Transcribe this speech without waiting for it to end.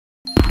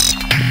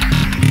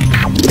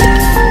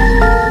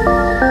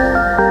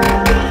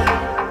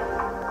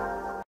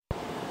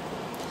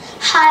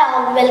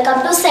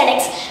welcome to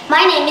SEDEX.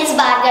 My name is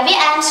Bhargavi.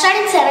 I am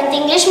studying 7th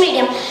English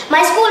medium.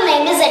 My school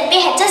name is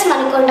ZPHS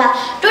Manikunda.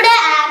 Today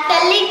I am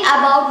telling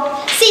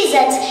about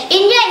seasons.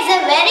 India is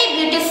a very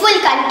beautiful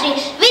country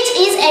which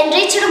is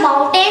enriched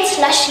mountains,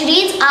 lush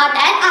greens, art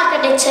and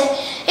architecture.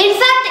 In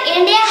fact,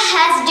 India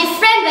has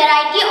different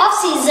variety of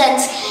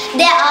seasons.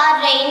 There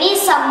are rainy,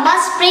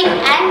 summer, spring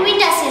and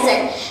winter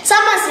season.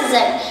 Summer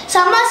season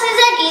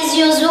is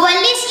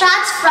usually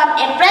starts from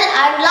April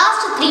and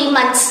lasts 3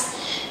 months.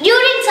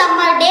 During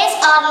summer, days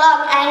are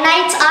long and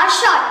nights are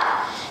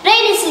short.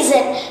 Rainy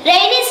season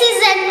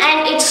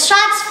and it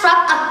starts from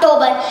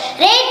October.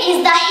 Rain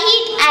is the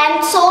heat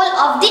and soul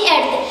of the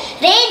earth.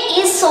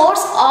 Rain is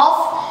source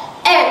of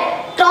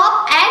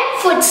crop and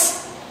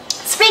foods.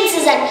 Spring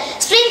season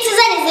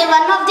is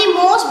one of the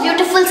most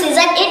beautiful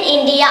season in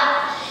India.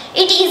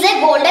 It is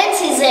a golden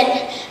season.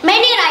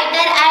 Many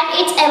writer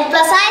and it's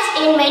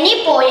emphasized in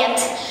many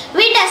poems.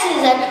 Winter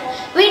season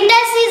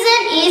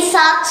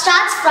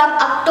starts from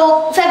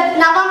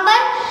November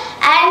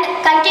and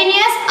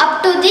continues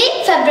up to the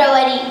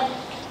February.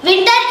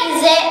 Winter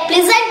is a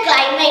pleasant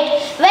climate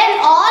when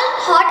all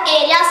hot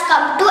areas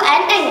come to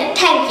an end.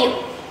 Thank you.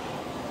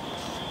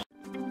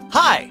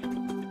 Hi,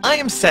 I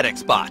am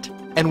SEDEXBot,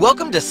 and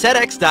welcome to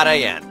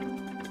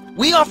SEDEX.in.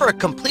 We offer a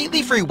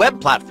completely free web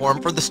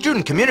platform for the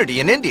student community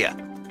in India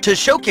to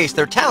showcase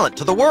their talent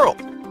to the world.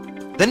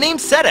 The name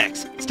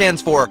SEDEX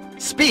stands for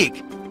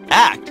Speak,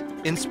 Act,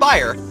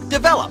 Inspire,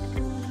 Develop.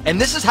 And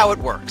this is how it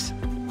works.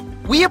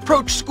 We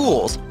approach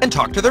schools and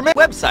talk to their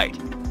website,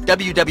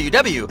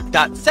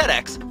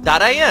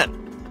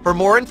 www.sedex.in, for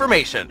more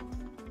information.